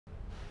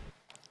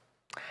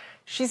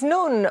She's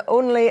known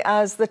only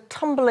as the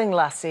Tumbling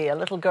Lassie, a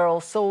little girl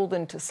sold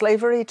into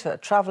slavery to a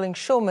travelling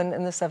showman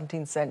in the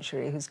 17th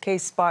century, whose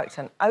case sparked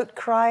an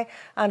outcry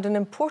and an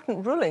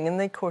important ruling in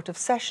the Court of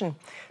Session.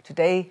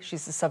 Today,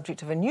 she's the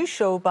subject of a new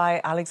show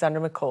by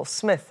Alexander McCall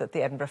Smith at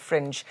the Edinburgh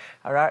Fringe.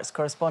 Our arts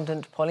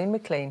correspondent, Pauline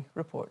McLean,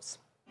 reports.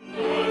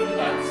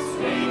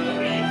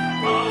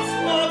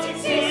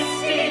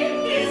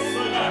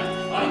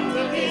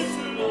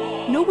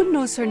 No one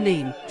knows her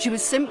name. She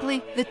was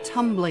simply the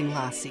Tumbling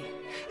Lassie,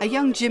 a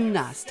young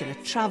gymnast in a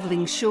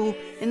travelling show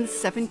in the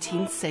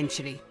 17th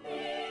century.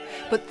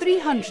 But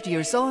 300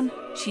 years on,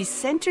 she's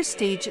centre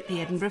stage at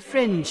the Edinburgh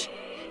Fringe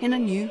in a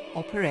new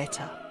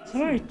operetta. It's a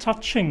very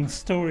touching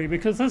story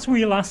because this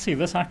wee lassie,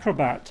 this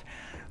acrobat,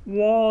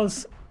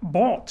 was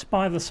bought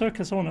by the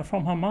circus owner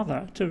from her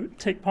mother to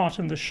take part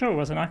in the show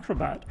as an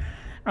acrobat,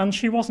 and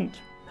she wasn't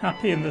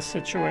happy in this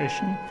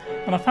situation,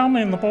 and a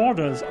family in the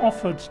Borders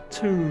offered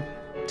to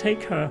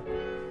take her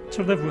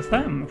to live with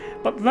them.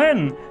 But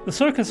then the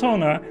circus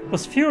owner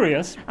was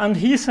furious and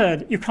he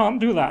said, "You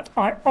can't do that.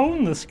 I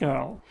own this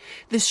girl."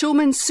 The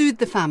showman sued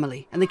the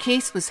family and the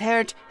case was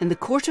heard in the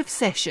Court of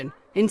Session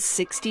in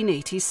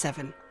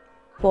 1687.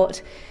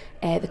 What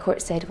the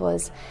court said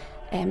was,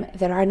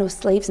 there are no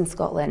slaves in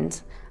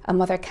Scotland. A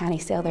mother can't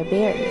sell their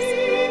bairns.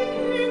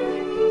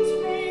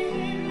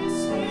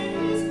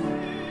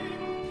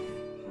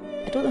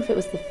 I don't know if it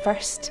was the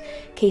first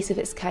case of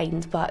its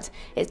kind, but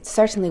it's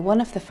certainly one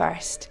of the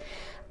first.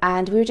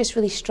 And we were just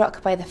really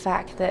struck by the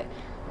fact that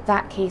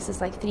that case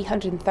is like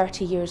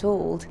 330 years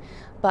old,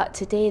 but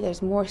today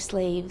there's more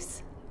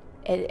slaves,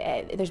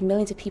 there's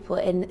millions of people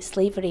in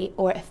slavery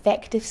or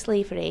effective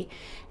slavery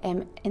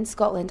in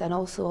Scotland and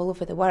also all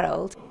over the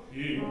world.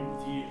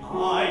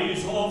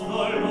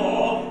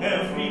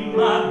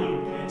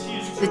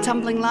 The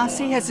Tumbling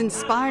Lassie has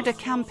inspired a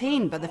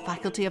campaign by the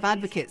Faculty of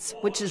Advocates,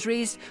 which has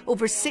raised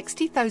over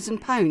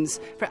 £60,000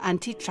 for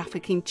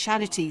anti-trafficking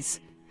charities,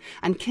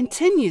 and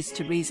continues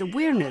to raise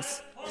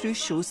awareness through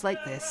shows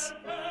like this.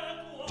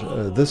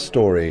 This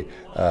story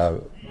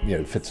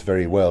fits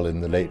very well in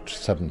the late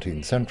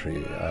 17th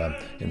century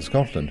in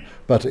Scotland,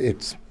 but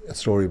it's a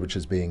story which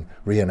is being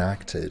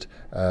reenacted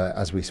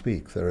as we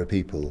speak. There are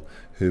people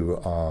who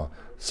are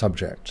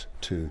subject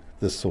to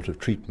this sort of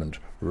treatment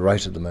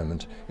right at the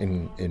moment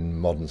in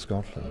modern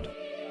Scotland.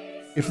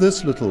 If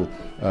this little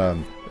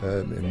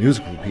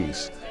musical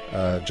piece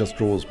just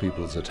draws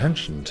people's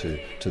attention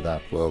to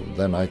that, well,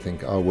 then I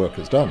think our work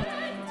is done.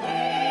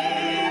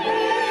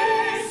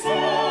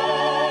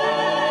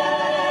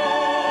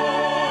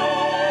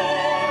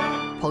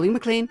 Pauline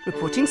McLean,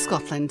 reporting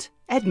Scotland,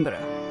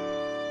 Edinburgh.